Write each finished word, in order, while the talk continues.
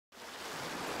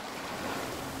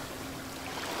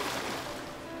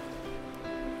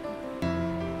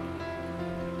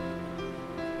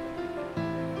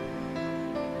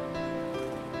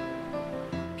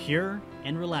pure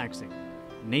and relaxing.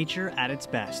 Nature at its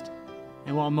best.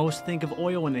 And while most think of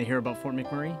oil when they hear about Fort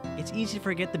McMurray, it's easy to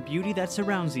forget the beauty that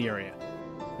surrounds the area.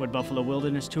 Wood Buffalo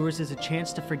Wilderness Tours is a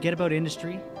chance to forget about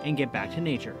industry and get back to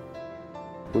nature.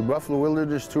 Wood Buffalo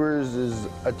Wilderness Tours is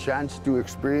a chance to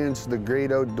experience the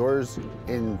great outdoors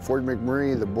in Fort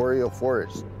McMurray, the boreal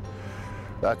forest.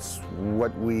 That's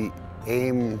what we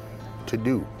aim to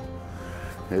do,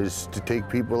 is to take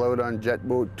people out on jet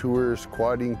boat tours,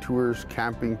 quadding tours,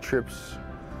 camping trips.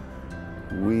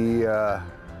 We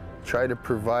try to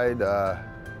provide a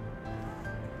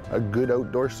good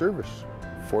outdoor service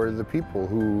for the people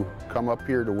who come up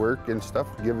here to work and stuff,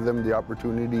 give them the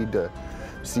opportunity to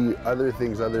see other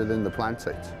things other than the plant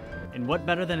sites. And what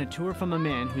better than a tour from a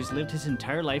man who's lived his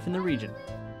entire life in the region?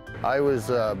 I was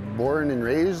born and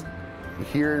raised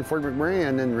here in Fort McMurray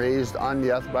and then raised on the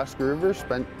Athabasca River,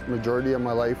 spent majority of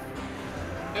my life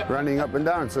running up and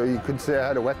down, so you could say I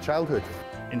had a wet childhood.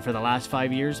 And for the last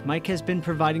 5 years, Mike has been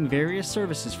providing various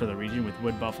services for the region with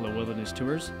Wood Buffalo Wilderness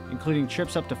Tours, including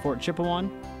trips up to Fort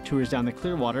Chipewyan, tours down the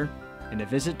Clearwater, and a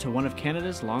visit to one of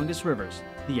Canada's longest rivers,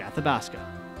 the Athabasca.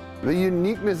 The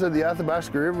uniqueness of the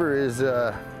Athabasca River is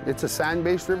it's a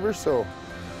sand-based river, so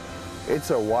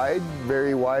it's a wide,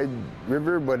 very wide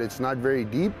river, but it's not very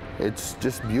deep. It's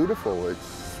just beautiful.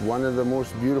 It's one of the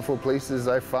most beautiful places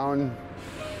I've found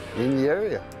in the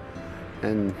area,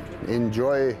 and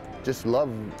just love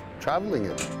traveling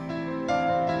it.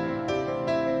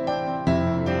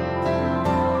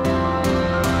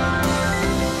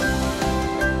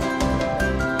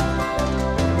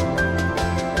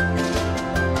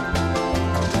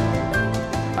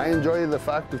 I enjoy the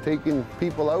fact of taking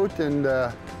people out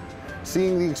and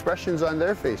seeing the expressions on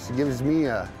their face. It gives me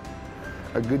a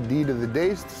good deed of the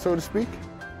day, so to speak.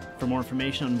 For more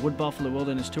information on Wood Buffalo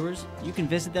Wilderness Tours, you can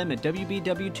visit them at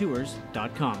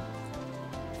wbwtours.com.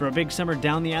 For a big summer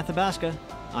down the Athabasca,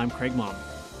 I'm Craig Mom.